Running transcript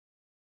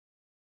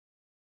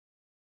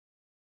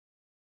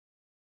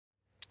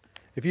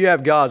If you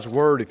have God's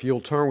Word, if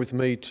you'll turn with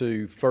me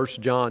to 1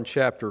 John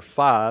chapter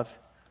 5.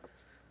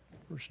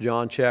 1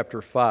 John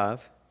chapter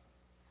 5.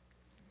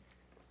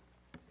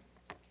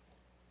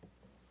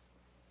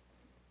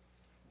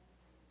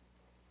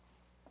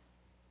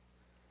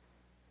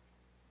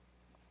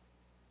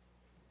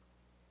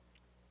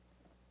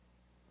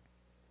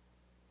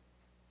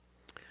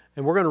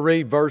 And we're going to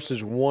read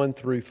verses 1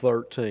 through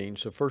 13.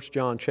 So 1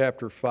 John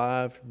chapter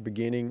 5,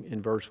 beginning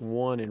in verse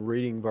 1 and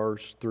reading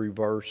through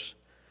verse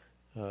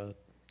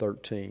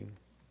 13,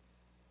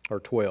 or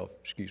 12,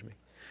 excuse me.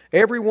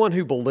 Everyone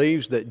who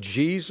believes that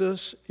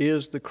Jesus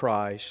is the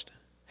Christ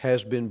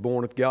has been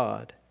born of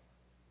God.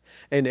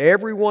 And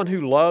everyone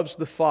who loves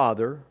the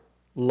Father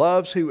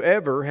loves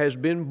whoever has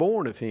been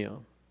born of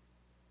Him.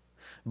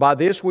 By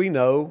this we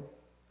know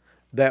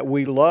that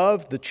we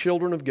love the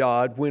children of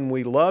God when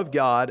we love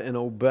God and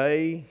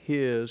obey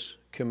His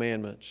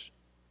commandments.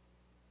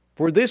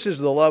 For this is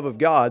the love of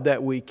God,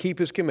 that we keep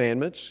His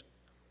commandments,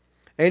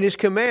 and His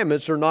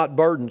commandments are not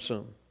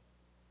burdensome.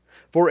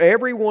 For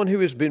everyone who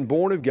has been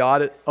born of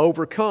God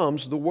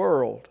overcomes the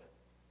world.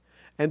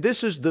 And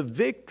this is the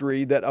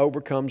victory that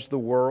overcomes the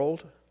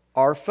world,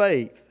 our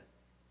faith.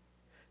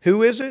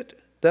 Who is it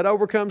that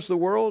overcomes the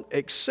world?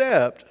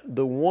 Except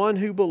the one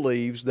who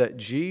believes that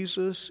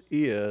Jesus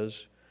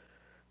is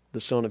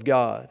the Son of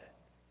God.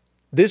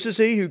 This is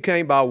He who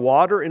came by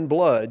water and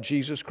blood,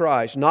 Jesus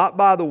Christ, not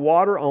by the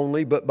water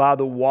only, but by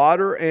the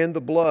water and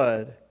the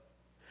blood.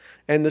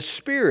 And the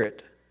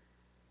Spirit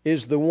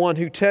is the one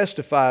who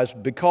testifies,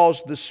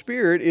 because the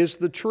Spirit is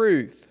the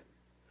truth.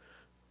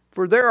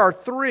 For there are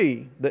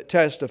three that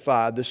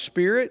testify, the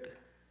Spirit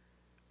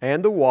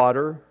and the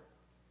water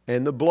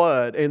and the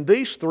blood, and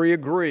these three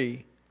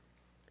agree.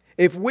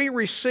 If we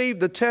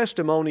receive the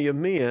testimony of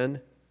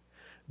men,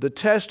 the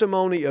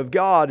testimony of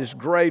God is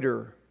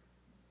greater.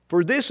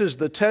 For this is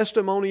the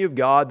testimony of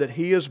God, that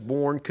He is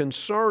born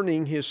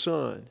concerning His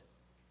Son.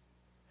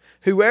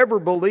 Whoever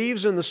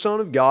believes in the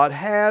Son of God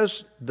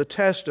has the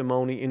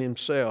testimony in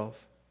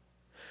himself.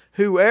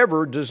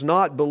 Whoever does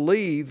not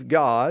believe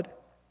God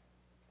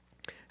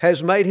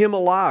has made him a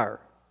liar,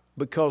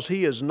 because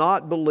he has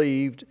not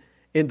believed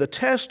in the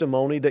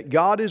testimony that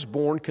God is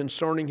born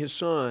concerning His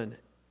Son.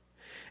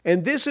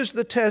 And this is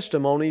the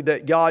testimony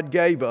that God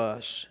gave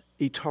us,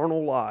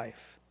 eternal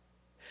life.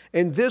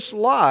 And this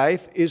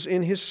life is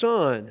in His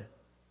Son.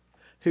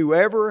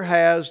 Whoever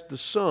has the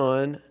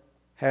Son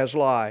has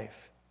life.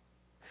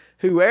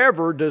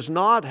 Whoever does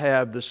not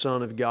have the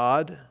Son of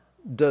God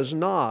does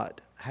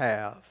not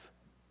have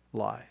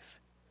life.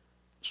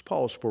 Let's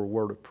pause for a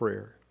word of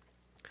prayer.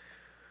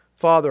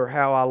 Father,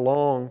 how I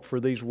long for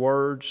these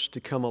words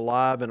to come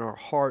alive in our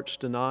hearts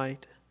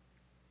tonight.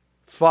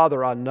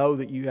 Father, I know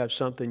that You have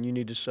something You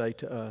need to say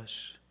to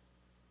us.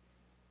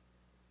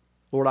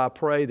 Lord, I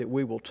pray that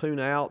we will tune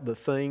out the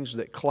things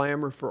that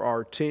clamor for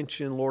our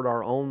attention, Lord,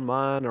 our own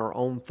mind, our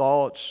own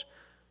thoughts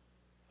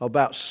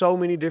about so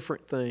many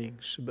different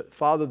things. But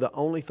Father, the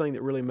only thing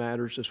that really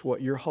matters is what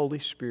Your Holy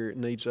Spirit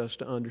needs us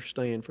to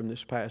understand from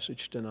this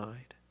passage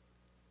tonight.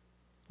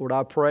 Lord,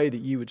 I pray that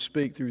You would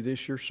speak through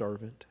this Your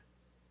servant.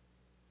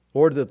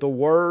 Lord, that the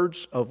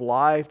words of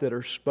life that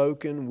are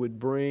spoken would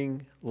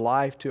bring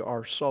life to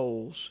our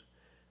souls.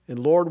 And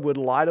Lord, would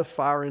light a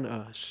fire in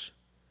us,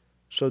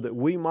 so that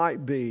we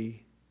might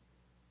be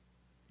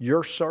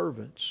Your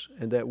servants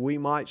and that we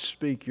might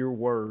speak Your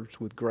words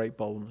with great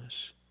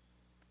boldness.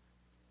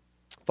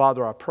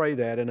 Father, I pray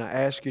that, and I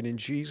ask it in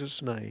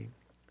Jesus' name.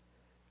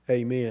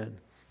 Amen.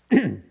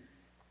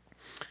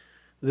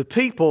 The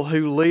people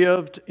who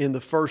lived in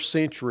the first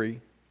century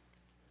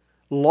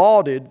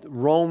lauded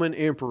Roman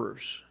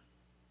emperors.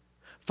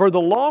 For the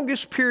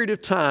longest period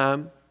of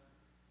time,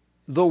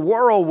 the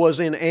world was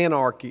in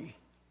anarchy.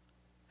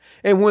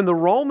 And when the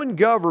Roman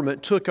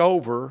government took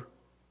over,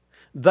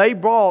 they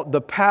brought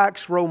the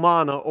Pax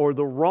Romana, or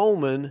the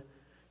Roman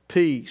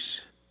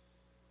peace.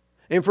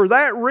 And for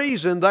that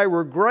reason, they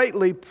were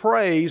greatly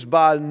praised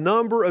by a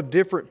number of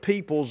different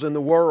peoples in the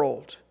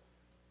world.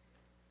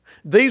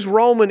 These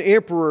Roman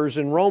emperors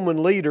and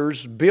Roman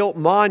leaders built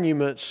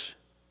monuments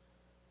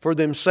for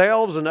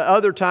themselves, and at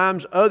other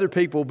times other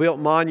people built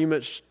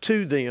monuments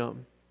to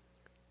them.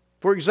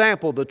 For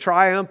example, the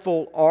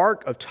triumphal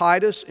arch of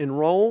Titus in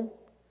Rome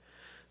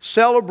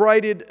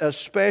celebrated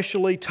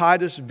especially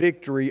Titus'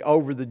 victory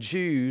over the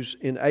Jews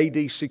in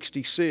AD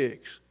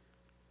 66.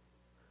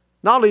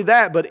 Not only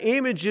that, but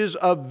images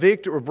of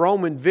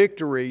Roman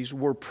victories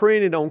were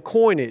printed on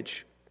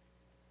coinage.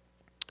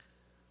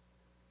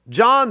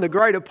 John, the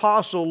great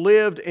apostle,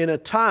 lived in a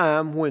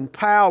time when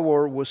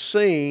power was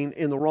seen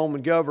in the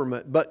Roman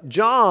government. But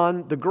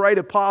John, the great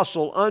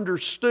apostle,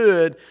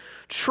 understood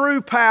true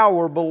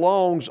power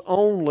belongs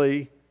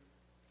only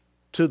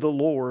to the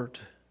Lord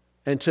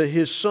and to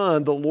His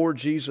Son, the Lord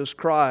Jesus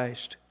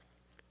Christ.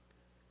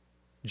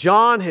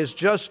 John has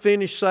just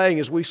finished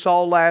saying, as we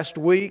saw last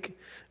week,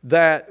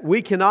 that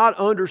we cannot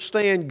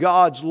understand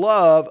God's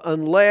love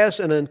unless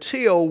and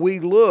until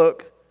we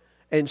look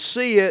and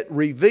see it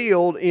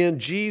revealed in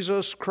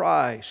Jesus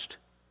Christ.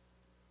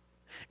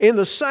 In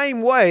the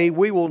same way,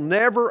 we will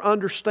never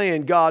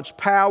understand God's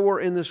power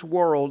in this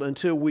world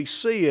until we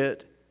see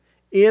it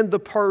in the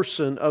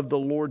person of the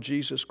Lord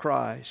Jesus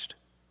Christ.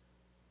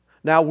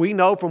 Now, we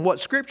know from what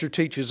Scripture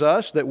teaches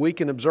us that we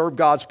can observe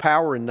God's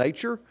power in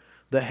nature.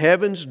 The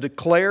heavens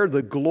declare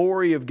the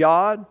glory of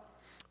God.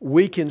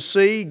 We can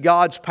see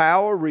God's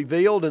power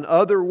revealed in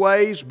other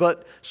ways,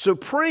 but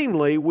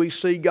supremely we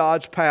see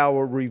God's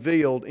power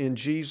revealed in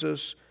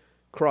Jesus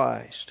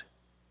Christ.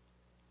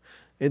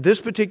 In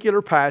this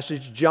particular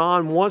passage,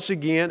 John once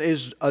again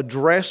is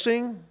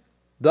addressing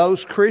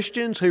those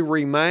Christians who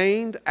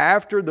remained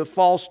after the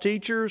false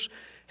teachers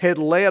had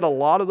led a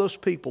lot of those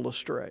people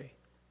astray,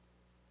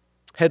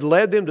 had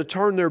led them to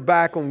turn their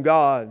back on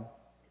God.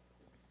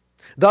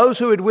 Those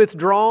who had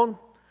withdrawn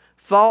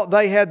thought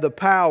they had the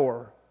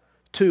power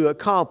to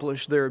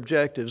accomplish their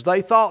objectives.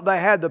 They thought they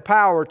had the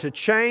power to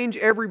change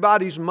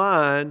everybody's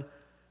mind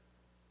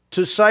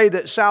to say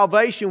that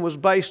salvation was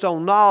based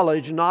on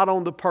knowledge, not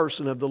on the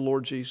person of the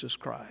Lord Jesus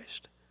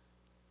Christ.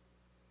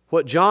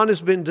 What John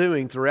has been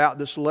doing throughout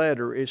this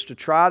letter is to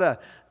try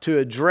to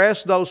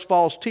address those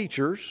false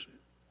teachers,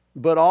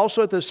 but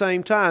also at the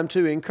same time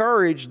to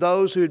encourage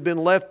those who had been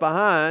left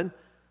behind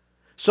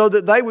so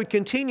that they would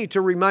continue to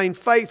remain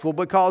faithful,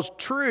 because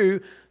true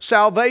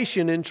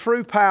salvation and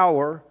true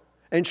power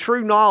and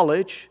true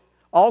knowledge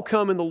all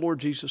come in the Lord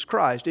Jesus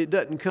Christ. It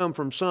doesn't come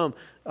from some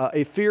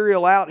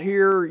ethereal out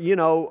here,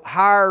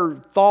 higher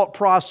thought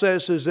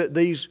processes that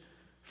these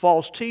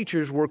false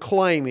teachers were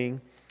claiming.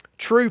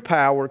 True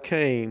power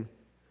came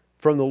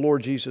from the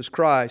Lord Jesus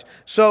Christ.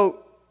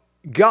 So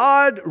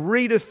God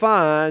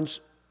redefines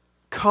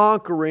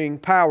conquering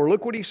power.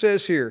 Look what He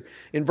says here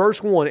in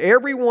verse 1.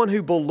 Everyone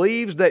who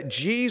believes that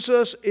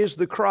Jesus is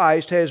the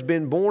Christ has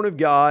been born of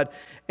God,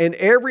 and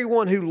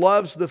everyone who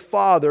loves the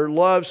Father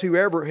loves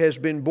whoever has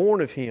been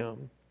born of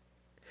Him.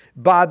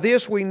 By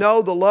this we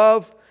know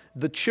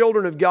the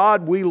children of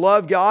God, we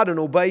love God and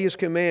obey His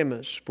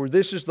commandments. For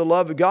this is the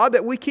love of God,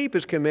 that we keep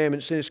His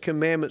commandments, and His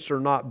commandments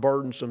are not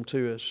burdensome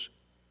to us.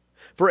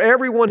 For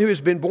everyone who has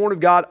been born of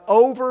God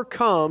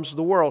overcomes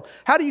the world.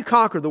 How do you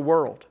conquer the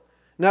world?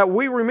 Now,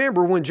 we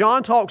remember when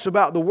John talks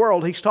about the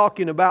world, he's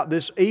talking about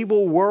this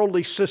evil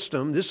worldly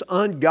system, this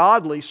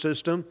ungodly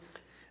system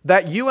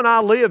that you and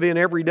I live in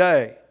every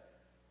day.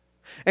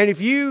 And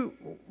if you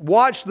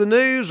watch the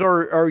news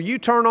or you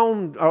turn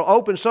on or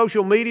open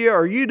social media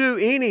or you do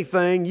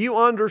anything, you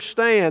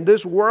understand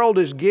this world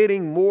is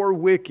getting more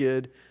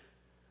wicked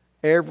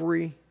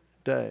every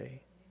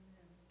day.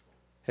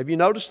 Have you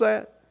noticed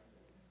that?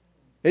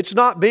 It's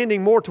not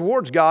bending more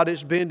towards God,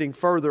 it's bending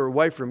further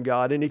away from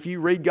God. And if you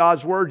read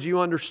God's Word, you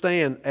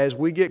understand as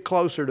we get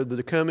closer to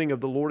the coming of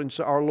the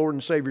our Lord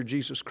and Savior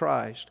Jesus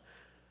Christ,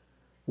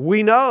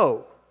 we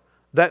know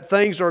that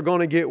things are going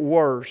to get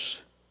worse,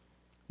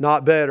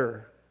 not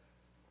better.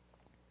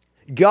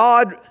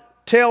 God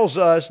tells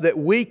us that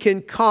we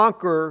can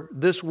conquer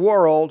this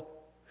world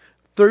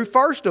through,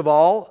 first of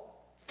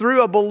all,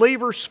 through a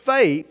believer's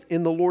faith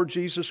in the Lord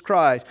Jesus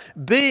Christ.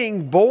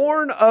 Being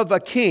born of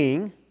a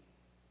king,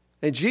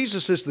 and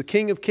Jesus is the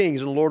King of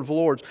Kings and Lord of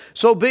Lords.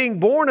 So being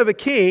born of a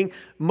king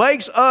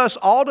makes us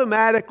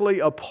automatically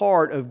a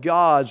part of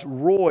God's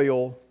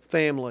royal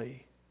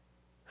family,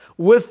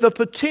 with the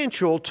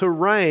potential to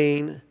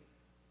reign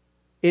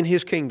in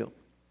His kingdom.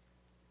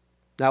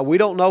 Now, we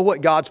don't know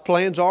what God's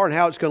plans are and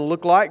how it's going to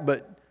look like,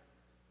 but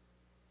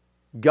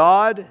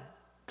God,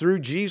 through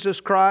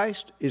Jesus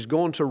Christ, is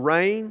going to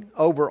reign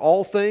over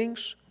all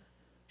things.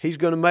 He's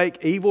going to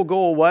make evil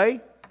go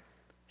away.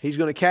 He's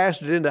going to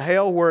cast it into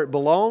hell where it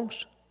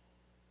belongs.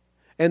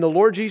 And the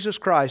Lord Jesus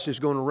Christ is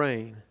going to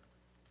reign.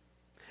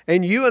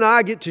 And you and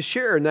I get to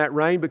share in that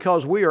reign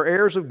because we are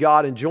heirs of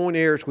God and joint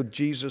heirs with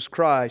Jesus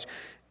Christ.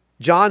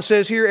 John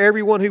says here,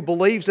 everyone who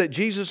believes that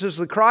Jesus is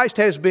the Christ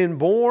has been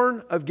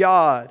born of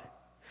God.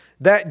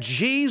 That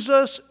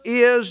Jesus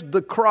is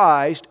the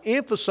Christ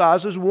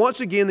emphasizes once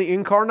again the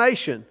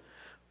incarnation.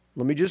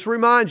 Let me just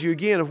remind you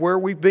again of where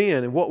we've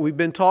been and what we've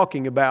been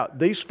talking about.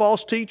 These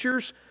false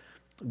teachers,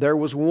 there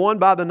was one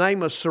by the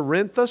name of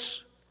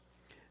Cerinthus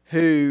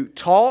who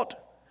taught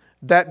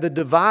that the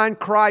divine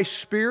Christ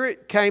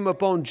Spirit came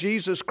upon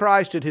Jesus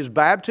Christ at His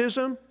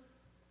baptism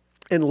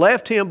and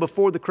left Him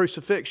before the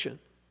crucifixion.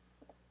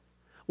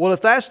 Well,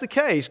 if that's the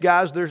case,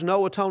 guys, there's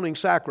no atoning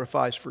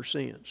sacrifice for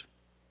sins.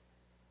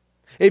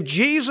 If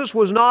Jesus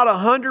was not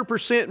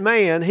 100%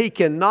 man, He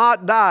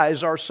cannot die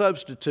as our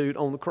substitute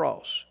on the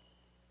cross.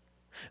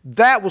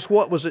 That was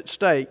what was at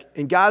stake.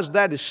 And guys,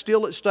 that is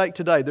still at stake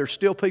today. There's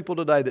still people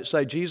today that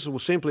say Jesus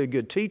was simply a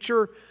good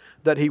teacher,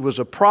 that He was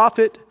a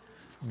prophet,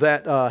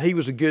 that He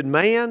was a good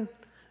man.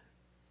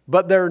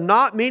 But there are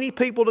not many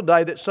people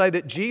today that say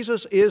that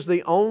Jesus is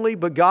the only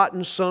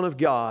begotten Son of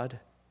God,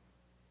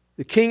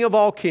 the King of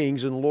all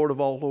kings and Lord of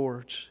all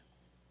lords.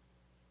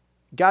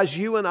 Guys,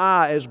 you and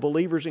I as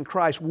believers in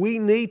Christ, we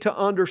need to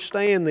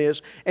understand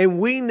this and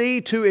we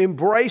need to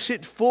embrace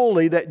it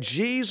fully that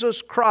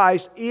Jesus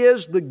Christ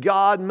is the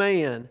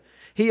God-man.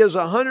 He He is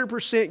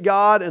 100%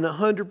 God and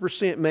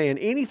 100% man.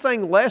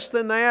 Anything less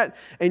than that,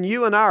 and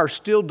you and I are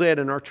still dead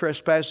in our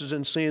trespasses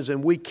and sins,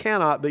 and we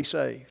cannot be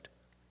saved.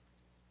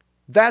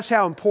 That's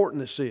how important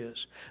this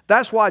is.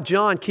 That's why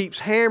John keeps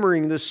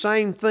hammering the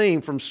same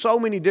theme from so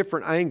many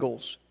different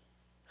angles.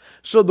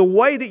 So the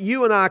way that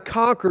you and I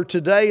conquer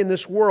today in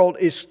this world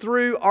is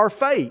through our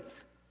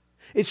faith.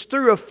 It's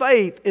through a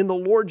faith in the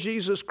Lord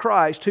Jesus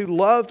Christ, who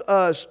loved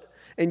us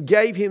and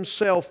gave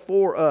Himself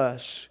for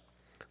us.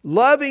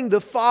 Loving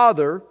the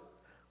Father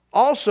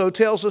also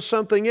tells us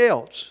something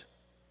else.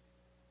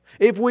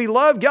 If we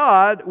love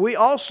God, we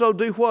also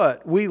do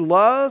what? We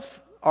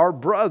love our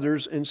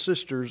brothers and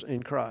sisters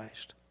in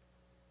Christ.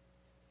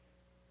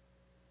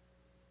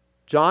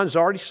 John's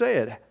already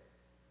said,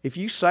 if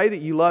you say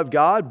that you love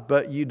God,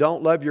 but you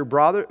don't love your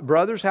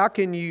brothers, how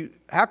can you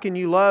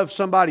love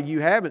somebody you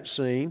haven't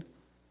seen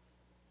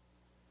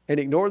and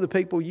ignore the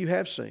people you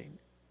have seen?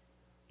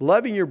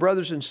 Loving your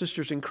brothers and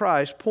sisters in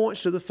Christ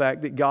points to the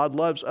fact that God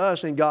loves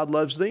us and God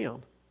loves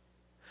them.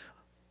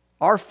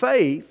 Our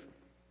faith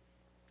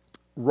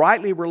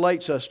rightly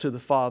relates us to the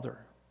Father.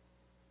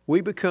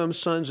 We become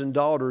sons and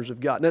daughters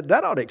of God. Now,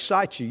 that ought to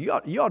excite you.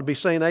 You ought to be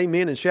saying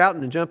amen and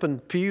shouting and jumping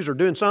pews or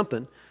doing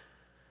something.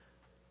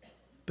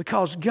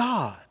 Because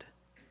God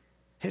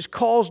has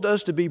caused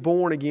us to be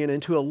born again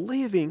into a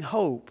living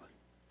hope.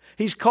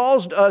 He's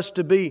caused us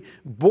to be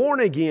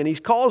born again. He's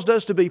caused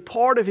us to be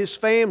part of His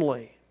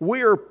family.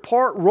 We are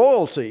part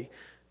royalty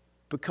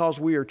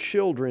because we are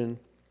children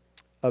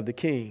of the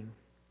King.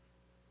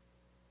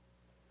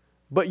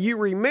 But you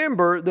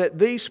remember that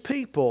these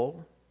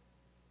people,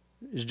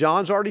 as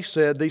John's already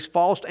said, these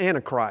false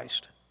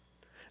antichrists,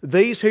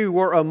 these who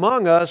were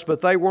among us but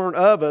they weren't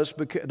of us,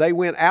 they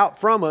went out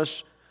from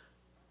us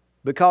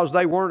because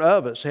they weren't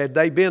of us. Had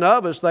they been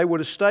of us, they would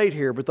have stayed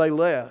here, but they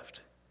left.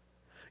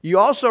 You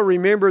also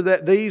remember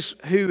that these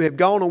who have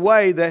gone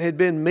away, that had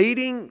been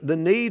meeting the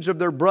needs of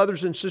their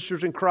brothers and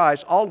sisters in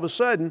Christ, all of a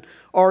sudden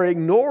are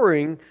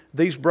ignoring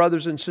these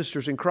brothers and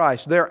sisters in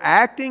Christ. They're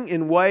acting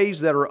in ways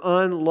that are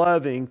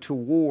unloving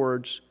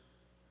towards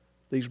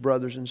these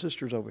brothers and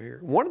sisters over here.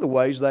 One of the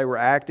ways they were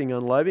acting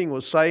unloving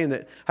was saying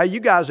that, hey, you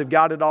guys have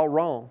got it all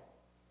wrong.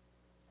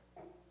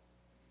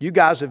 You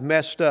guys have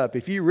messed up.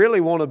 If you really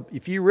want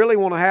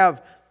to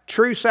have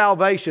true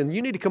salvation,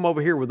 you need to come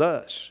over here with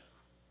us.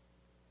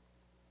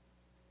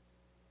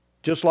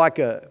 Just like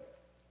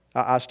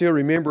I still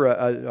remember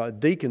a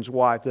deacon's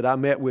wife that I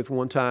met with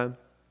one time,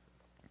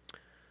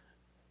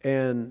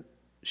 and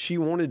she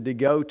wanted to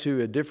go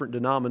to a different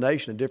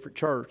denomination, a different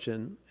church,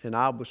 and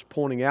I was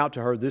pointing out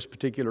to her this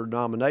particular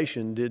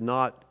denomination did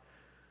not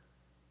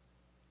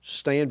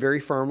stand very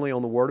firmly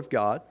on the Word of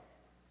God,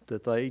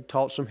 that they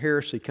taught some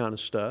heresy kind of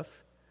stuff.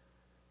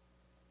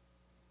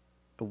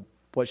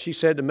 What she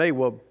said to me,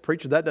 well,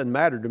 preacher, that doesn't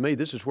matter to me.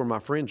 This is where my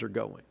friends are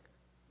going.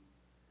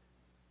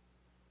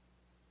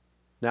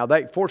 Now,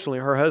 fortunately,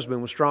 her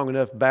husband was strong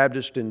enough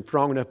Baptist and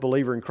strong enough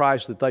believer in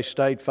Christ that they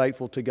stayed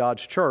faithful to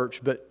God's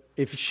church. But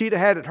if she'd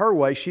have had it her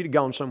way, she'd have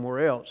gone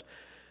somewhere else.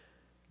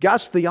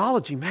 God's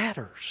theology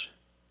matters.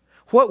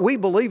 What we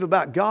believe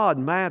about God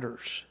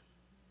matters.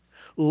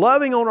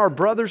 Loving on our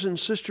brothers and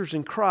sisters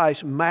in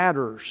Christ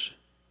matters.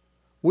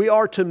 We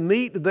are to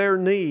meet their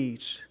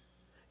needs.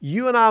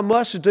 You and I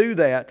must do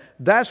that.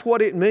 That's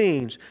what it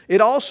means.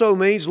 It also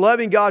means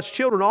loving God's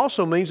children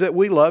also means that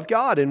we love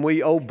God and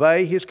we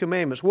obey His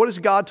commandments. What has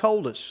God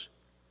told us?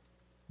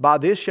 By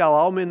this shall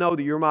all men know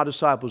that you're my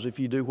disciples if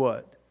you do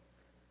what?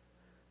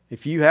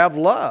 If you have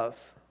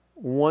love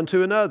one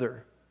to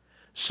another.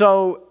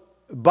 So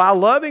by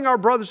loving our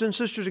brothers and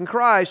sisters in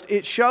Christ,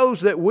 it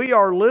shows that we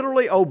are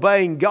literally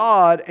obeying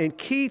God and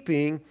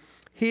keeping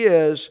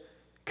His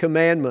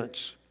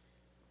commandments.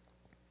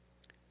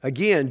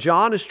 Again,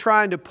 John is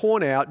trying to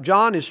point out,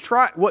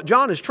 what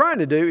John is trying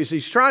to do is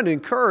he's trying to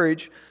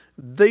encourage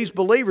these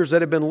believers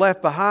that have been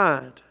left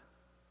behind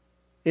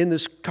in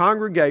this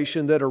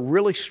congregation that are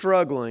really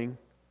struggling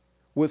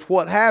with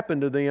what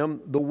happened to them,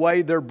 the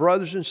way their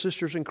brothers and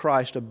sisters in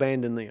Christ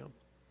abandoned them.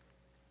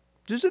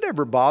 Does it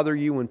ever bother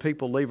you when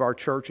people leave our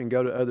church and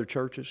go to other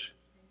churches?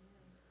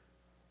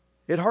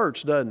 It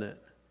hurts, doesn't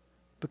it?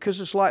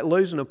 Because it's like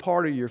losing a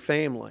part of your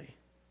family.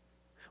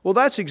 Well,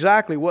 that's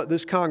exactly what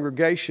this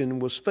congregation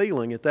was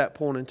feeling at that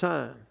point in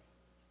time.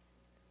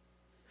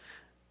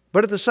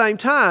 But at the same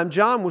time,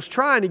 John was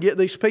trying to get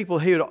these people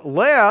who had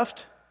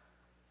left.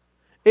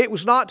 It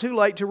was not too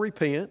late to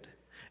repent.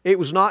 It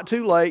was not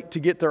too late to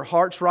get their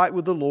hearts right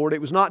with the Lord. It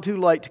was not too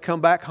late to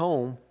come back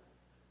home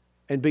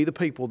and be the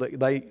people that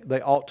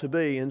they ought to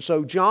be. And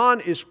so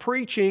John is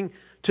preaching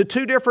to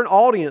two different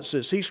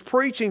audiences. He's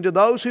preaching to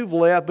those who've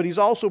left, but he's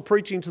also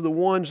preaching to the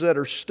ones that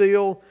are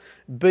still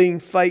being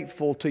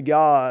faithful to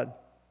God.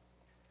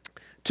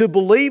 To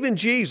believe in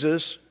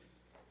Jesus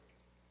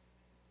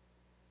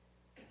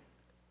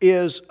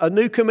is a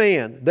new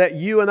command that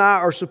you and I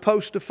are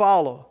supposed to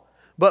follow.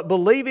 But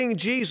believing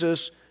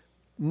Jesus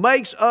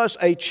makes us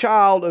a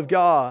child of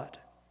God.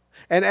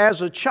 And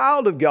as a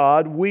child of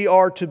God, we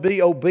are to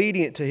be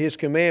obedient to His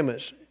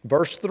commandments.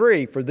 Verse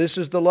 3, for this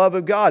is the love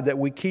of God, that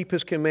we keep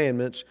His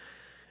commandments,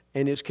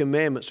 and His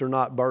commandments are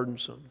not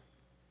burdensome.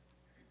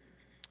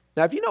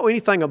 Now, if you know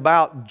anything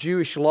about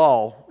Jewish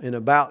law and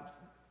about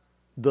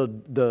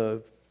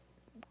the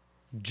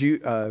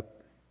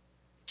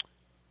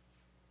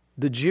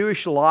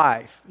Jewish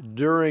life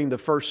during the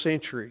first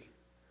century,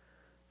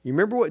 you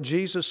remember what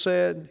Jesus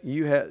said?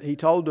 He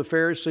told the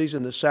Pharisees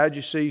and the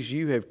Sadducees,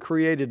 you have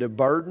created a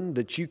burden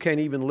that you can't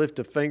even lift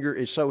a finger.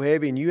 It's so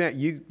heavy, and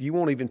you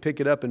won't even pick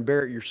it up and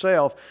bear it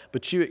yourself,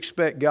 but you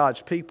expect God's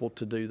people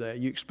to do that.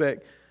 You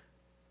expect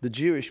the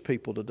Jewish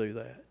people to do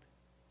that.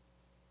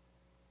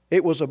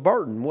 It was a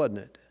burden, wasn't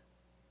it?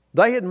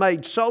 They had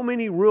made so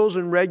many rules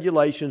and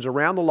regulations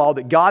around the law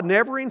that God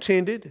never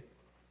intended,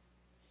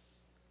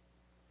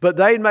 but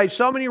they had made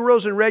so many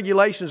rules and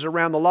regulations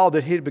around the law that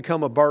it had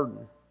become a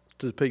burden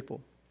to the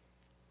people.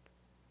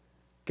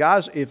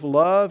 Guys, if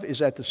love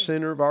is at the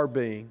center of our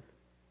being,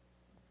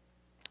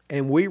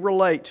 and we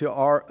relate to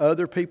our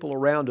other people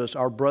around us,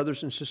 our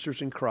brothers and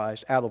sisters in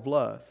Christ, out of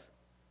love,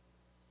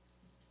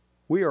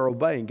 we are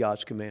obeying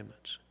God's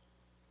commandments.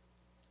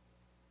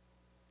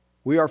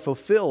 We are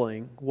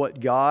fulfilling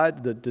what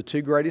God, the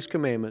two greatest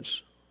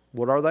commandments,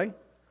 what are they?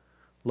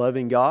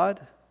 Loving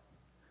God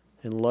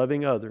and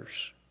loving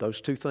others. Those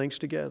two things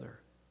together.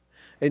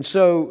 And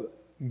so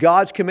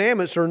God's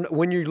commandments are,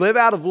 when you live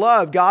out of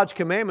love, God's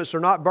commandments are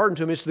not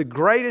burdensome. It's the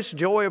greatest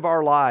joy of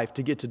our life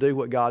to get to do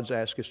what God's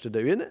asked us to do,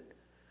 isn't it?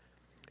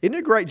 Isn't it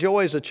a great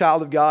joy as a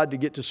child of God to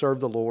get to serve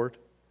the Lord?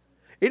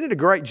 Isn't it a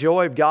great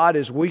joy of God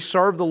as we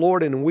serve the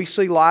Lord and we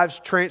see lives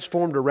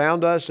transformed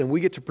around us and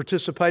we get to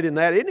participate in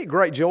that? Isn't it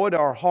great joy to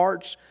our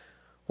hearts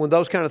when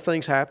those kind of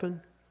things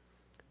happen?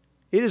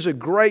 It is a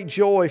great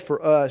joy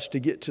for us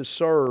to get to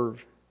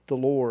serve the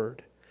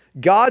Lord.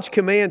 God's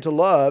command to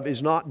love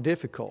is not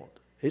difficult.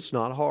 It's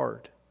not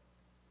hard.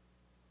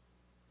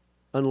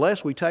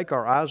 Unless we take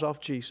our eyes off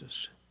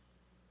Jesus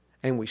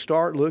and we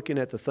start looking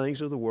at the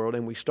things of the world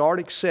and we start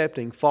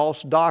accepting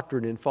false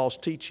doctrine and false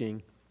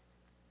teaching,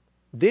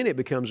 then it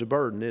becomes a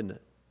burden, isn't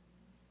it?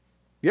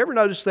 You ever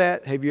notice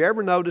that? Have you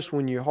ever noticed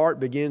when your heart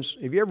begins,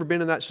 have you ever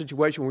been in that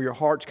situation where your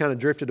heart's kind of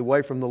drifted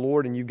away from the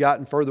Lord and you've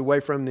gotten further away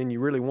from Him than you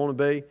really want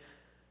to be?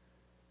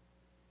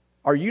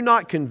 Are you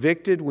not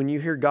convicted when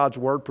you hear God's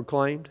Word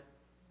proclaimed?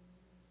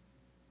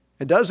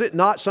 And does it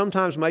not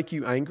sometimes make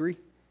you angry?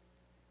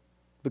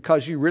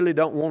 Because you really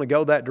don't want to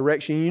go that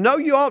direction. You know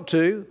you ought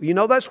to. You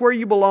know that's where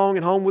you belong,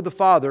 at home with the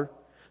Father.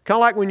 Kind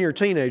of like when you're a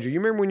teenager. You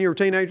remember when you were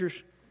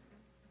teenagers?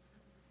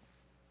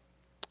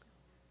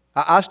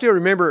 I still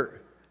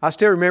remember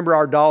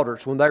our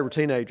daughters when they were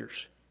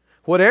teenagers.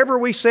 Whatever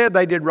we said,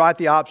 they did right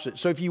the opposite.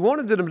 So if you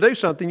wanted them to do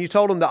something, you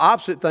told them the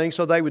opposite thing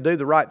so they would do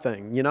the right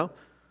thing, you know?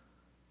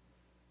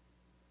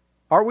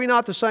 Are we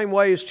not the same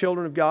way as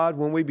children of God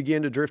when we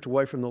begin to drift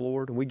away from the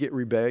Lord and we get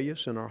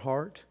rebellious in our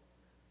heart?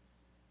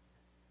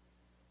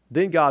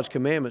 Then God's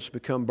commandments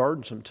become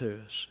burdensome to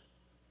us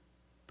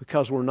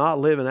because we're not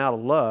living out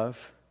of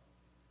love.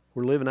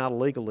 We're living out of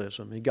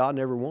legalism, and God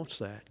never wants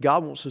that.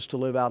 God wants us to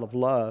live out of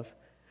love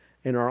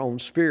in our own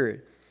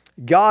spirit.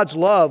 God's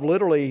love,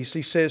 literally,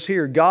 he says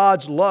here,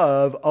 God's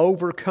love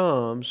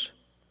overcomes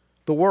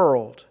the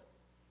world.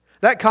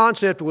 That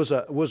concept was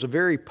a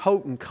very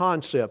potent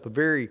concept, a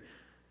very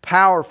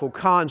powerful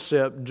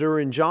concept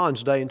during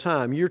John's day and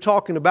time. You're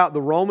talking about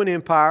the Roman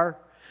Empire.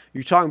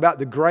 You're talking about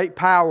the great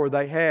power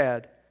they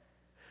had.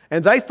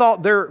 And they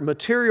thought their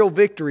material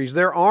victories,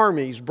 their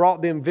armies,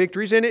 brought them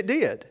victories, and it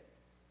did.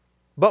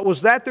 But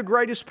was that the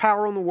greatest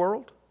power in the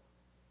world?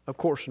 Of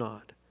course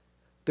not.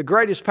 The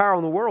greatest power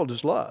in the world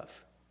is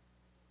love.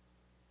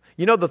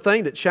 You know the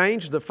thing that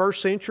changed the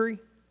first century?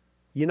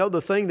 You know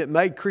the thing that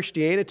made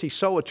Christianity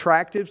so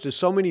attractive to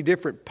so many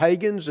different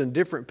pagans and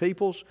different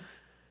peoples?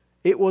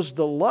 It was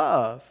the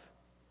love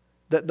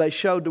that they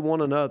showed to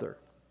one another.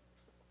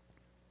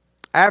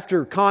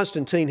 After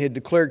Constantine had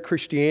declared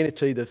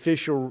Christianity the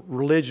official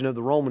religion of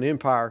the Roman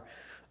Empire,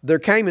 there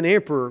came an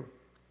emperor,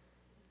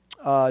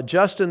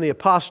 Justin the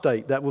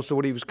Apostate. That was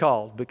what he was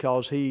called,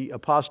 because he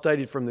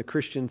apostated from the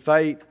Christian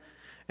faith,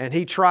 and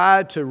he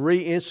tried to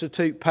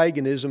reinstitute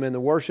paganism and the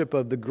worship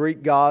of the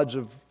Greek gods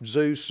of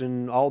Zeus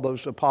and all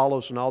those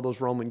Apollos and all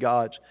those Roman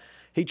gods.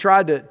 He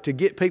tried to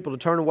get people to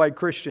turn away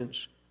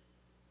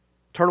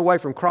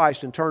from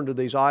Christ and turn to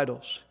these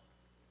idols.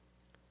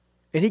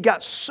 And he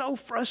got so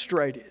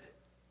frustrated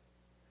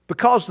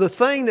because the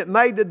thing that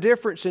made the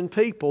difference in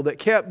people that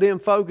kept them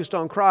focused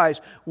on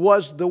Christ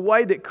was the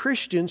way that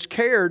Christians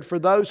cared for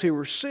those who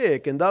were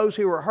sick and those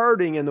who were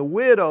hurting and the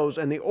widows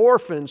and the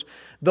orphans.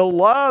 The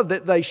love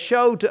that they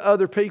showed to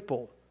other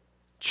people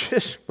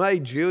just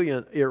made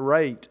Julian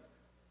irate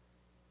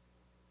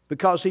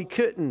because he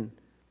couldn't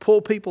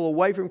pull people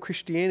away from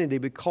Christianity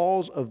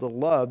because of the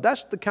love.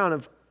 That's the kind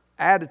of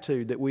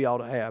attitude that we ought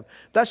to have.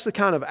 That's the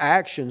kind of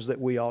actions that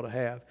we ought to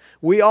have.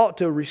 We ought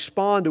to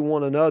respond to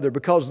one another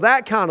because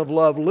that kind of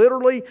love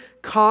literally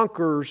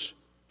conquers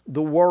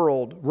the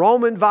world.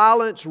 Roman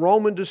violence,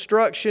 Roman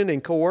destruction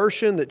and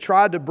coercion that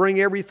tried to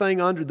bring everything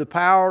under the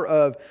power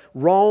of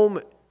Rome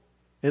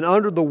and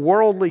under the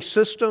worldly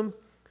system,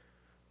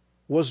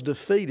 was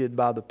defeated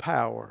by the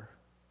power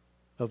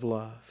of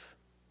love.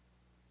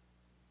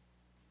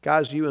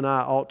 Guys, you and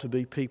I ought to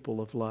be people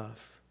of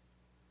love.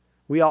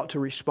 We ought to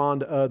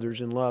respond to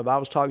others in love. I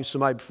was talking to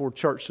somebody before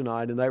church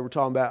tonight, and they were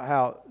talking about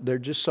how they're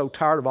just so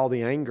tired of all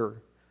the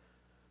anger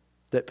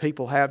that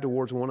people have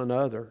towards one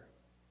another.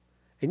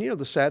 And you know,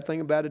 the sad thing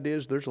about it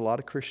is there's a lot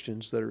of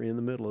Christians that are in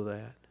the middle of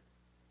that.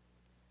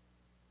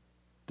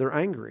 They're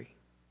angry.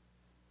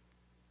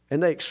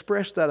 And they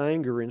express that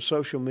anger in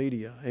social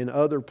media and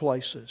other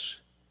places.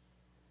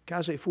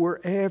 Guys, if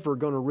we're ever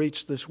going to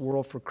reach this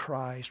world for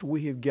Christ,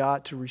 we have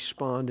got to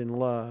respond in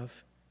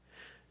love.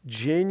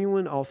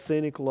 Genuine,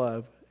 authentic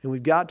love. And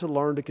we've got to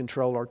learn to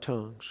control our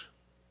tongues.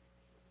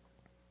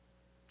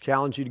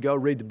 Challenge you to go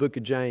read the book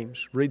of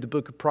James. Read the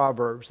book of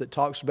Proverbs that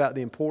talks about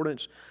the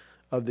importance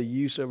of the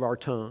use of our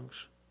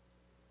tongues.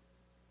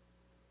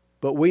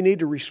 But we need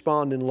to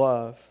respond in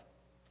love.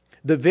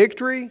 The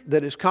victory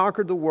that has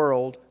conquered the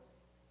world,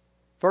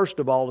 first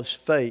of all, is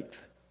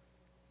faith.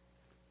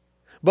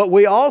 But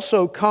we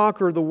also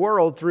conquer the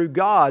world through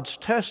God's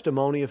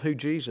testimony of who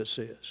Jesus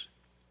is.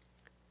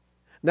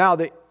 Now,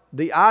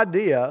 the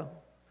idea,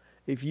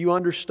 if you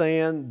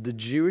understand the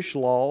Jewish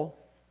law,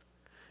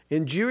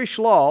 in Jewish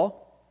law,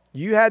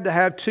 you had to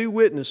have two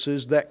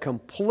witnesses that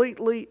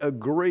completely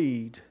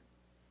agreed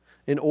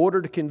in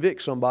order to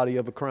convict somebody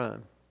of a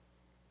crime.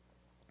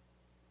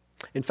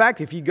 In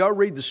fact, if you go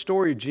read the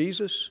story of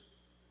Jesus,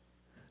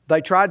 they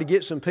tried to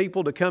get some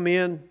people to come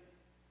in,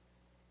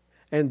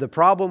 and the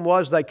problem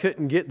was they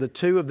couldn't get the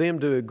two of them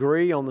to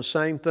agree on the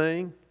same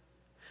thing.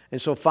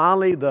 And so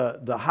finally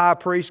the high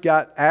priest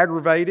got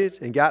aggravated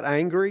and got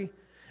angry,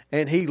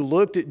 and he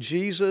looked at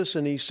Jesus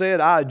and he said,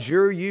 "I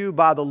adjure you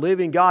by the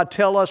living God,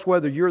 tell us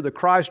whether you're the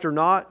Christ or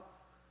not."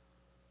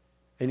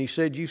 And he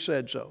said, "You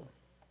said so."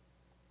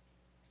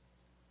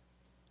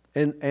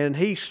 And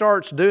he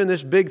starts doing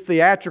this big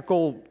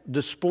theatrical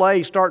display.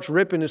 He starts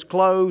ripping his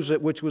clothes,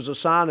 which was a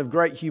sign of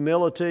great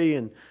humility.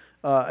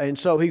 And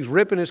so he's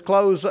ripping his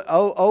clothes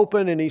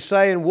open, and he's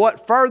saying,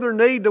 "What further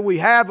need do we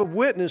have of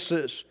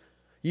witnesses?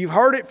 You've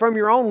heard it from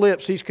your own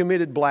lips. He's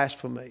committed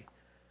blasphemy."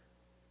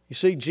 You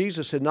see,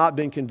 Jesus had not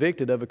been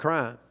convicted of a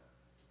crime.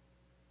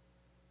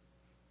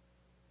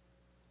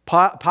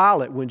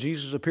 Pilate, when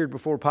Jesus appeared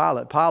before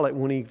Pilate,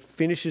 when he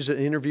finishes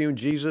interviewing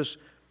Jesus,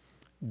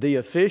 the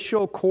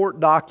official court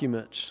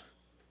documents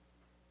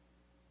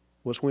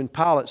was when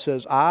Pilate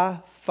says, "I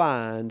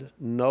find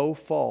no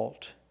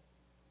fault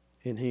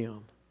in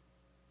him."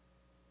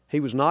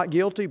 He was not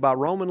guilty by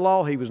Roman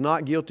law. He was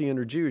not guilty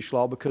under Jewish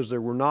law because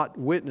there were not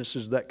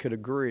witnesses that could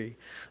agree.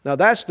 Now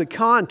that's the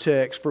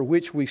context for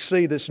which we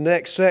see this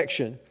next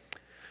section.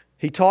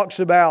 He talks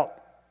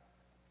about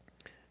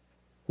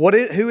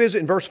who is it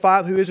in verse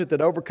 5? Who is it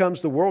that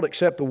overcomes the world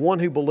except the one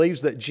who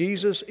believes that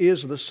Jesus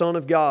is the Son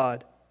of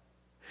God?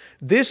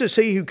 This is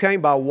He who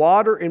came by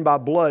water and by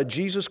blood,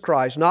 Jesus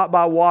Christ, not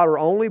by water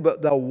only,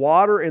 but the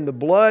water and the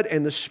blood,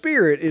 and the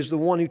Spirit is the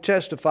one who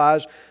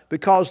testifies,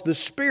 because the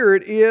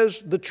Spirit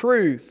is the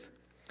truth.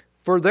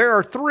 For there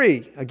are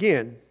three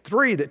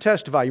that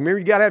testify. You remember,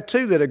 you got to have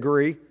two that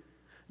agree.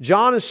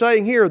 John is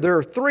saying here, there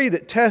are three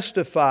that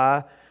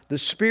testify: the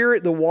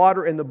Spirit, the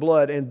water, and the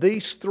blood, and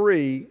these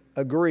three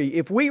agree.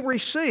 If we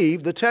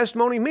receive the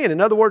testimony of men, in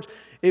other words,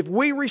 if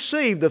we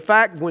receive the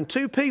fact when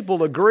two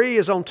people agree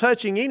as on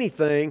touching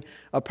anything,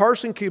 a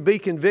person could be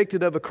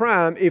convicted of a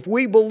crime. If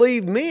we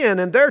believe men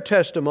and their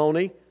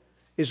testimony,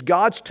 is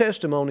God's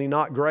testimony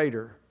not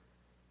greater?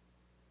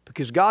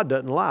 Because God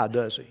doesn't lie,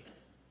 does He?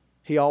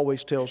 He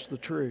always tells the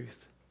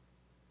truth.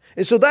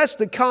 And so that's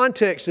the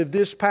context of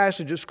this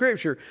passage of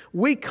Scripture.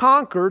 We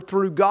conquer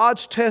through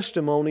God's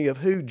testimony of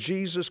who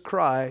Jesus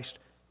Christ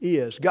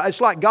is.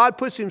 It's like God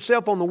puts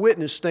Himself on the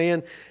witness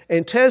stand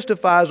and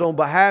testifies on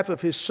behalf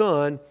of His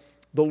Son,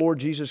 the Lord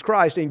Jesus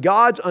Christ. And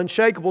God's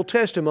unshakable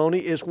testimony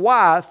is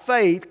why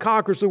faith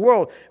conquers the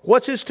world.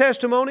 What's His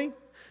testimony?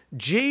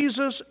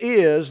 Jesus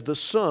is the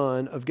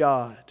Son of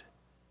God.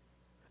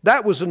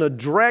 That was a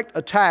direct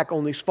attack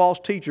on these false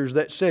teachers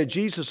that said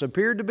Jesus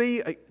appeared to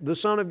be the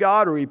Son of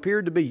God, or He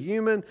appeared to be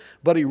human,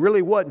 but He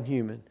really wasn't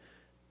human.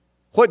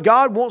 What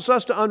God wants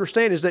us to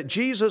understand is that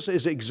Jesus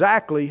is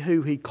exactly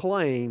who He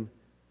claimed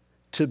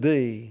to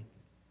be.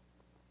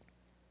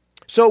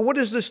 So what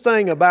is this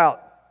thing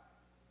about?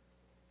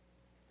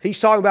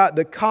 He's talking about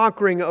the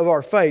conquering of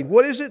our faith.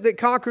 What is it that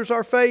conquers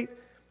our faith?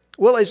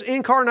 Well, it's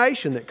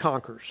incarnation that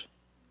conquers.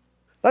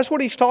 That's what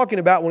he's talking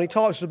about when he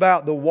talks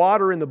about the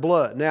water and the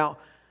blood. Now,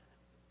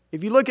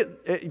 if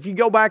you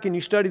go back and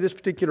you study this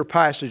particular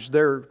passage,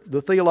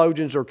 the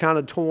theologians are kind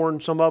of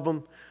torn, some of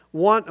them.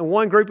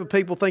 One group of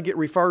people think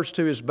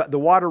the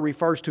water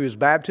refers to His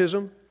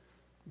baptism,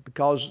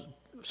 because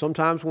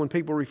sometimes when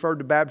people refer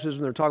to baptism,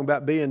 they're talking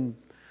about being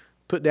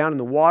put down in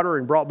the water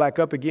and brought back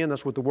up again.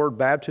 That's what the word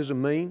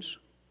baptism means.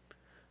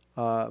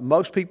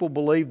 Most people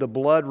believe the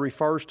blood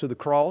refers to the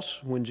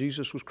cross when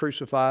Jesus was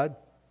crucified.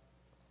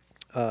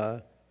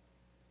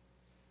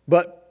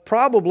 But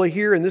probably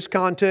here in this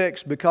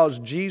context, because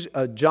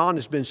John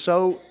has been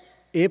so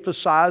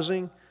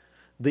emphasizing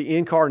the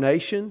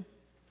incarnation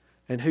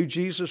and who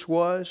Jesus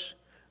was,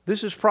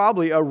 this is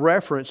probably a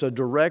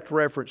direct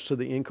reference to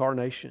the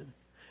incarnation.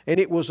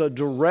 And it was a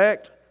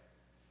direct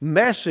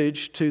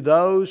message to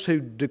those who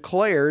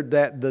declared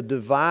that the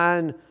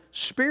divine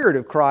Spirit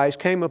of Christ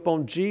came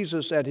upon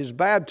Jesus at His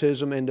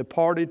baptism and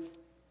departed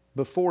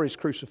before His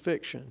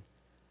crucifixion.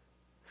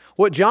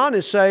 What John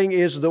is saying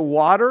is the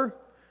water,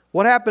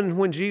 what happened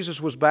when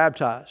Jesus was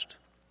baptized?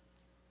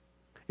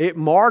 It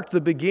marked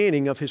the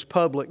beginning of His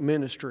public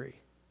ministry.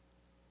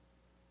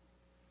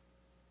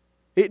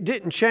 It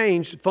didn't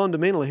change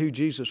fundamentally who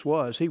Jesus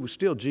was. He was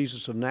still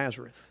Jesus of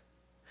Nazareth.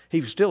 He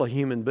was still a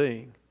human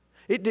being.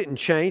 It didn't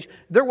change.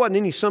 There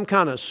wasn't some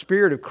kind of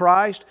Spirit of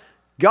Christ.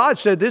 God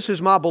said, "This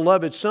is my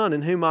beloved Son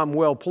in whom I'm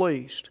well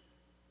pleased,"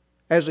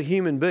 as a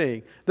human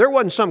being. There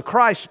wasn't some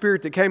Christ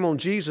Spirit that came on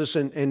Jesus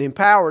and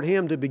empowered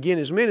Him to begin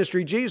His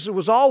ministry. Jesus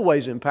was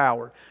always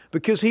empowered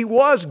because He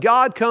was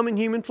God come in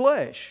human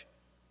flesh.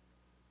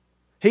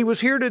 He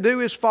was here to do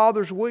His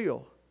Father's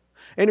will.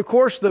 And of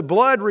course, the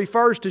blood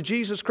refers to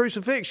Jesus'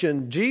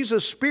 crucifixion.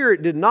 Jesus'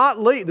 Spirit did not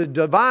leave, the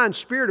divine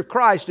Spirit of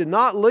Christ did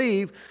not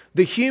leave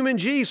the human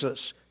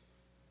Jesus.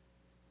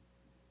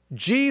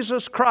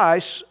 Jesus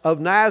Christ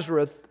of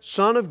Nazareth,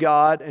 Son of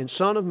God and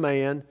Son of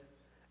Man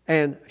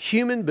and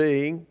human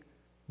being,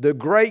 the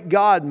great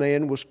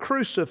God-man, was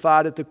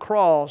crucified at the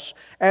cross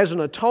as an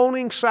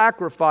atoning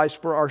sacrifice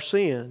for our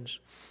sins.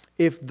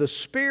 If the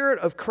Spirit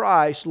of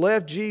Christ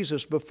left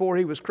Jesus before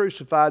He was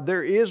crucified,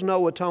 there is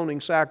no atoning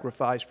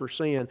sacrifice for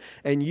sin,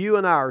 and you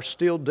and I are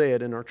still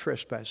dead in our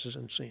trespasses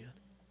and sin.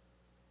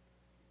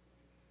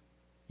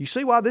 You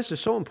see why this is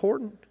so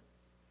important?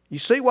 You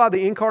see why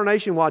the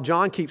incarnation, why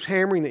John keeps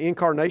hammering the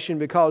incarnation?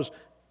 Because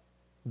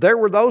there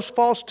were those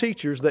false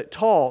teachers that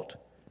taught,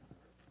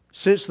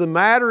 since the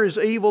matter is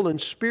evil and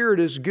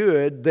spirit is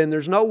good, then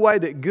there's no way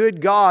that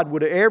good God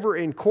would have ever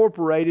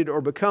incorporated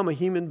or become a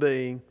human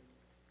being.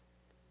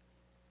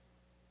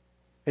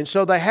 And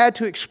so they had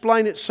to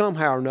explain it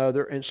somehow or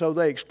another, and so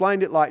they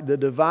explained it like the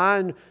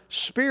divine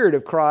Spirit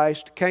of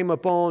Christ came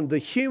upon the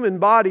human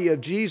body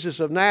of Jesus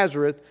of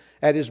Nazareth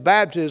at His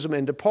baptism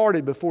and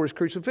departed before His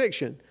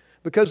crucifixion.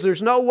 Because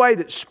there's no way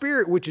that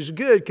Spirit, which is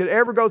good, could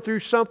ever go through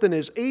something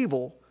as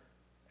evil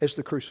as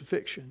the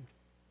crucifixion.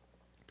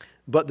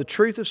 But the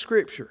truth of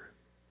Scripture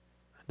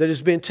that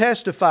has been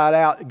testified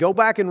out, go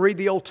back and read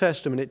the Old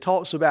Testament. It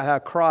talks about how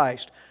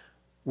Christ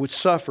would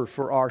suffer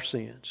for our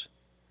sins.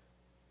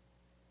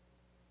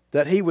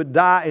 That He would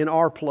die in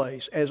our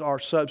place as our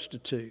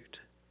substitute.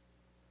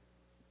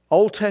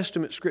 Old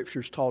Testament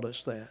Scriptures taught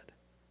us that.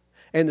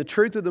 And the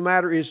truth of the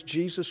matter is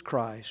Jesus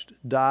Christ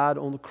died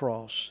on the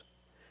cross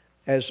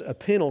as a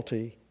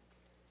penalty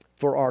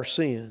for our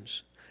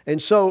sins.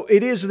 And so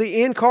it is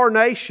the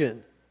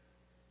incarnation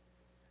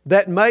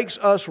that makes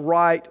us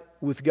right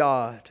with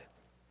God.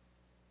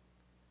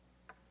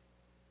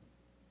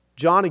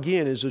 John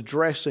again is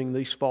addressing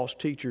these false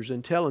teachers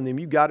and telling them,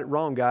 you got it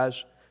wrong,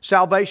 guys.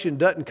 Salvation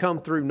doesn't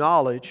come through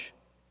knowledge.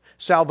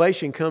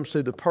 Salvation comes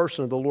through the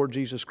person of the Lord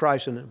Jesus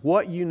Christ and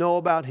what you know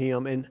about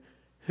Him and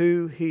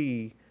who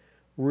He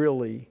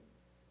really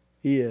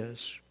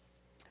is.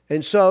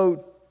 And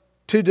so,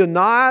 to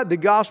deny the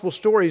gospel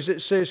story, as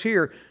it says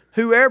here,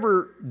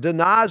 whoever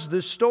denies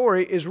this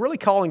story is really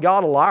calling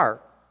God a liar.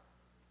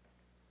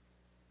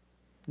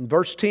 In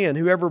verse 10,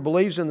 whoever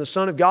believes in the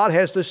Son of God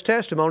has this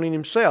testimony in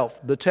himself,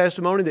 the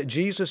testimony that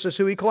Jesus is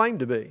who He claimed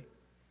to be.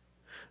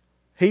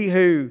 He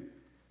who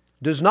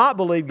does not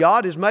believe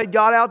God has made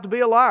God out to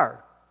be a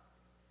liar.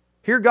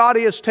 Here God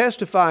is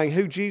testifying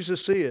who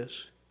Jesus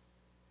is.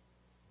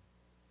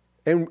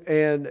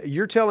 And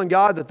you're telling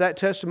God that that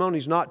testimony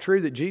is not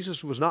true, that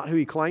Jesus was not who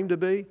He claimed to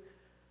be?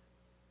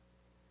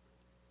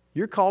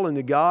 You're calling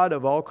the God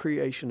of all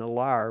creation a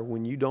liar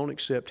when you don't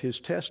accept His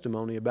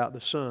testimony about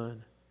the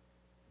Son.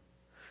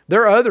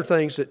 There are other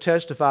things that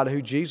testify to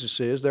who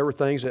Jesus is. There were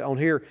things that on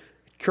here,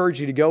 I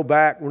encourage you to go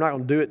back. We're not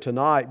going to do it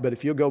tonight, but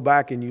if you'll go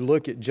back and you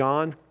look at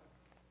John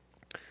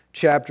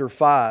chapter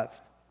 5.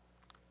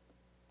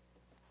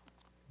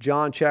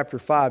 John chapter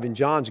 5, in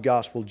John's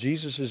Gospel,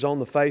 Jesus is on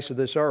the face of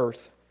this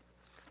earth.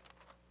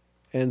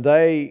 And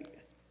they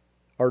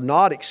are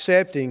not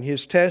accepting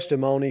His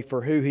testimony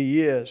for who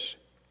He is.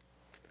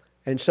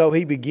 And so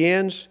He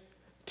begins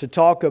to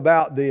talk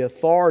about the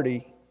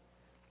authority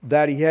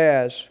that He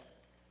has.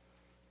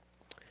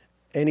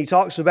 And He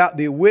talks about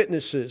the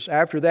witnesses.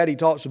 After that, He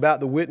talks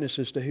about the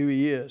witnesses to who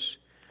He is.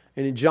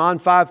 And in John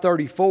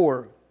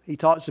 5:34, He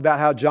talks about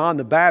how John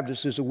the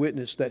Baptist is a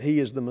witness that He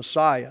is the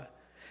Messiah.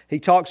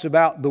 He talks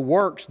about the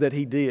works that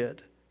He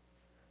did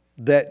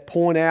that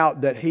point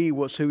out that He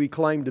was who He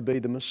claimed to be,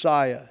 the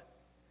Messiah.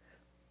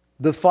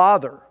 The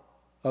Father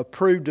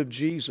approved of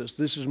Jesus.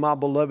 This is my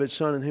beloved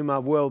Son in whom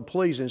I've well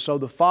pleased. And so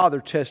the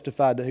Father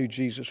testified to who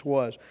Jesus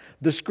was.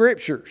 The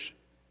Scriptures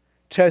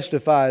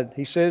testified.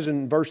 He says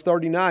in verse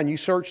 39, you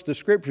search the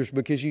Scriptures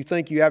because you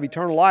think you have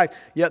eternal life,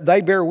 yet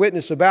they bear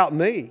witness about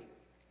me.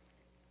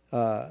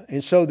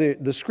 And so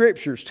the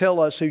Scriptures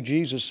tell us who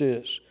Jesus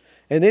is.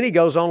 And then he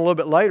goes on a little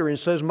bit later and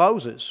says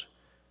Moses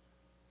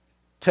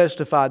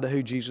testified to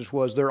who Jesus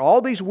was. There are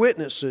all these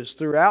witnesses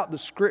throughout the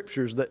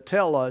Scriptures that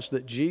tell us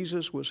that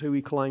Jesus was who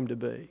He claimed to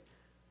be.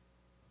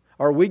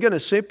 Are we going to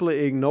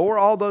simply ignore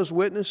all those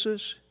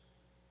witnesses?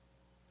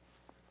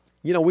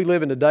 You know, we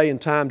live in a day and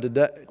time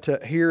to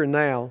here and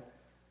now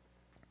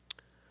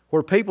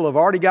where people have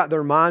already got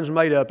their minds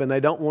made up and they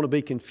don't want to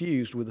be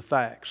confused with the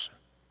facts.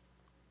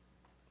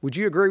 Would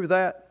you agree with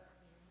that?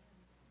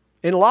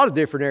 In a lot of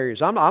different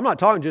areas. I'm not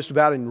talking just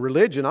about in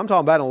religion. I'm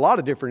talking about in a lot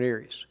of different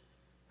areas.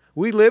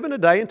 We live in a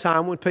day and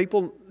time when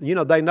people, you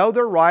know, they know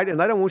they're right and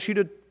they don't want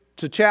you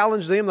to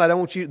challenge them. They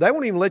won't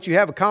even let you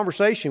have a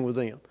conversation with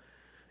them.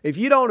 If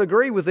you don't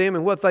agree with them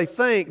and what they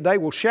think, they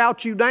will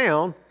shout you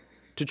down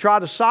to try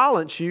to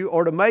silence you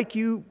or to make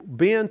you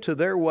bend to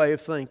their way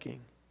of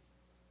thinking.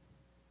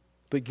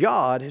 But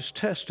God has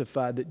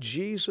testified that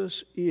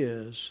Jesus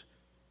is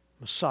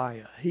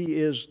Messiah. He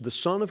is the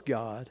Son of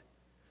God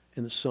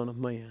and the Son of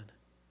Man.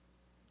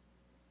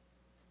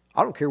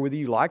 I don't care whether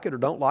you like it or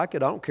don't like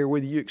it. I don't care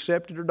whether you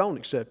accept it or don't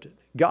accept it.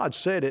 God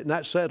said it and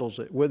that settles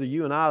it, whether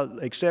you and I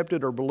accept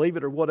it or believe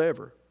it or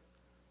whatever.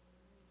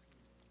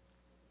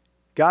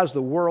 Guys,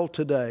 the world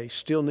today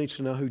still needs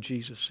to know who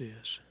Jesus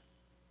is.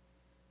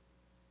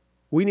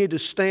 We need to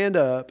stand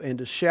up and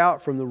to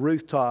shout from the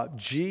rooftop,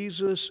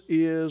 Jesus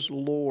is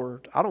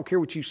Lord. I don't care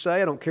what you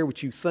say. I don't care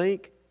what you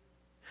think.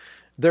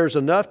 There's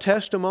enough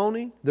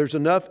testimony, there's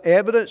enough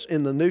evidence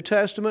in the New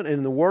Testament and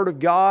in the Word of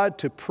God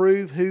to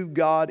prove who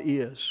God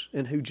is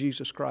and who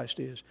Jesus Christ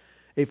is,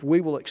 if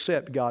we will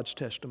accept God's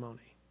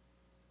testimony.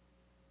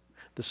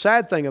 The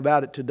sad thing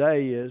about it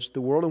today is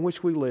the world in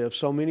which we live,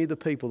 so many of the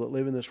people that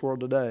live in this world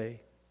today,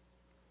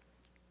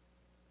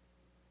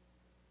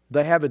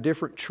 they have a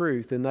different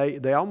truth and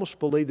they almost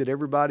believe that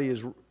everybody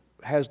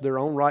has their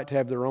own right to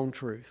have their own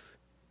truth.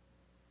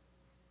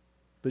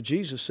 But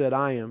Jesus said,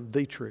 I am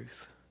the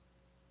truth.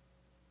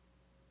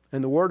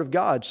 And the Word of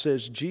God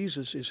says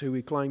Jesus is who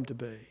He claimed to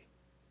be.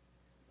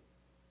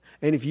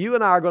 And if you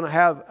and I are going to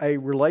have a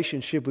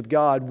relationship with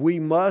God, we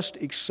must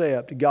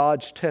accept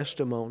God's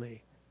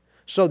testimony.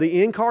 So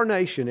the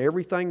incarnation,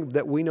 everything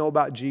that we know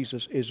about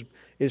Jesus is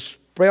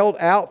spelled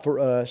out for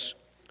us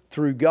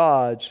through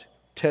God's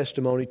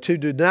testimony. To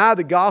deny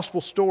the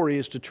gospel story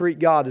is to treat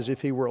God as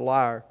if He were a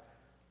liar.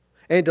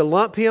 And to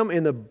lump Him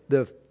in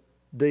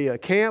the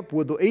camp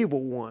with the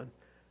evil one,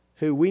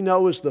 who we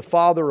know is the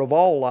father of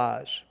all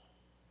lies.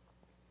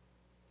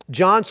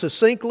 John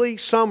succinctly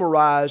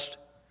summarized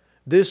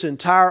this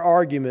entire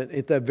argument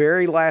at the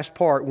very last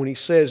part when he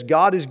says,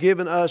 God has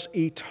given us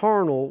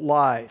eternal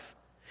life.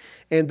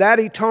 And that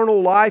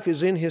eternal life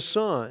is in His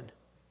Son.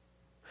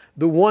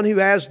 The one who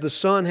has the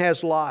Son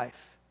has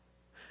life.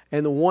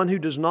 And the one who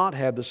does not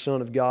have the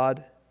Son of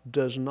God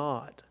does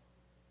not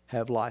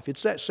have life.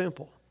 It's that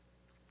simple.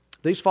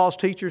 These false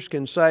teachers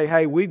can say,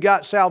 hey, we've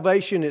got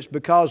salvation. It's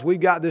because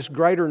we've got this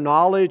greater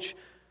knowledge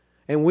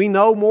and we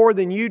know more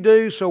than you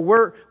do, so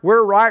we're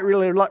right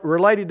really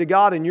related to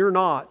God and you're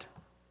not.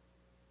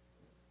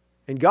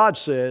 And God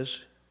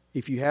says,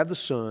 if you have the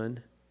Son,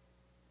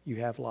 you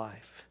have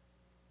life.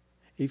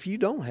 If you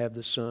don't have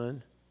the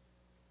Son,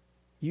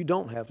 you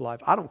don't have life.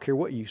 I don't care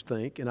what you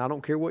think, and I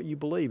don't care what you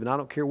believe, and I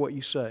don't care what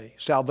you say.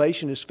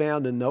 Salvation is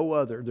found in no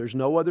other. There's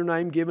no other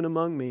name given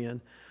among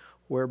men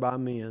whereby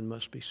men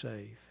must be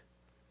saved.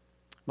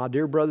 My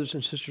dear brothers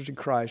and sisters in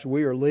Christ,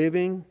 we are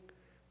living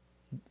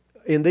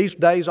in these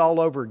days all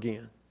over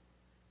again.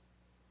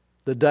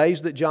 The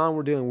days that John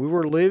were dealing with. We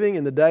were living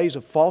in the days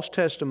of false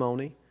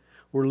testimony.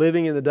 We're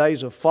living in the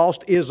days of false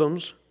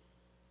isms.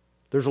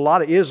 There's a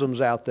lot of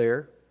isms out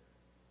there.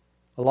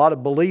 A lot of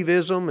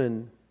believism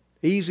and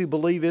easy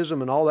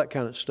believism and all that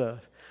kind of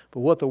stuff.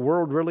 But what the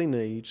world really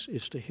needs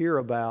is to hear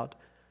about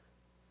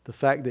the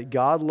fact that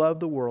God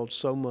loved the world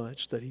so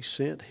much that He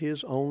sent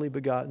His only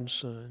begotten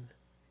Son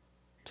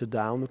to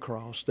die on the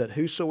cross, that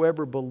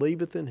whosoever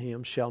believeth in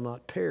Him shall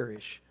not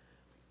perish,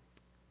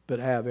 but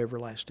have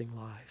everlasting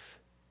life.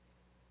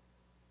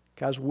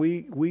 Guys,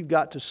 we've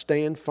got to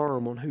stand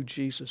firm on who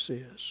Jesus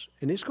is.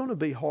 And it's going to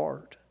be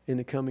hard in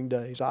the coming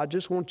days. I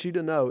just want you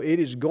to know it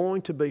is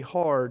going to be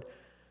hard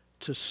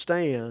to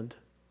stand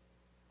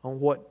on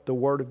what the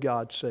Word of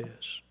God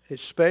says.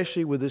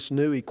 Especially with this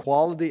new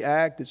Equality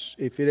Act,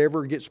 if it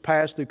ever gets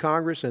passed through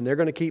Congress, and they're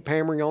going to keep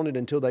hammering on it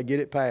until they get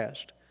it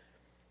passed.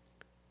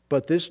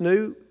 But this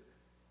new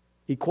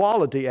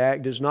Equality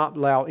Act does not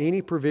allow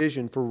any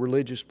provision for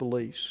religious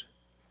beliefs.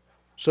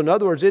 So in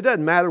other words, it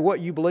doesn't matter what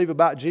you believe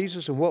about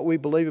Jesus and what we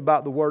believe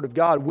about the Word of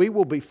God. We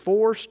will be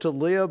forced to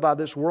live by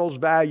this world's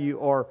value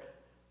or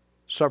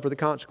suffer the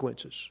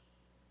consequences.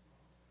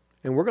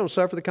 And we're going to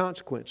suffer the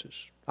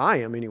consequences. I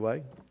am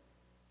anyway.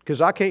 Because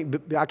I can't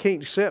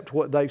accept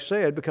what they've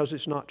said because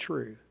it's not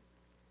true.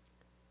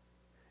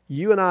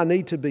 You and I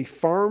need to be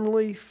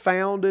firmly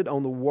founded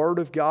on the Word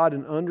of God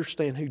and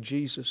understand who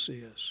Jesus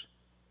is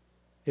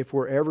if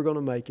we're ever going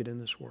to make it in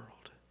this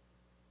world.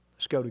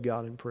 Let's go to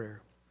God in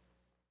prayer.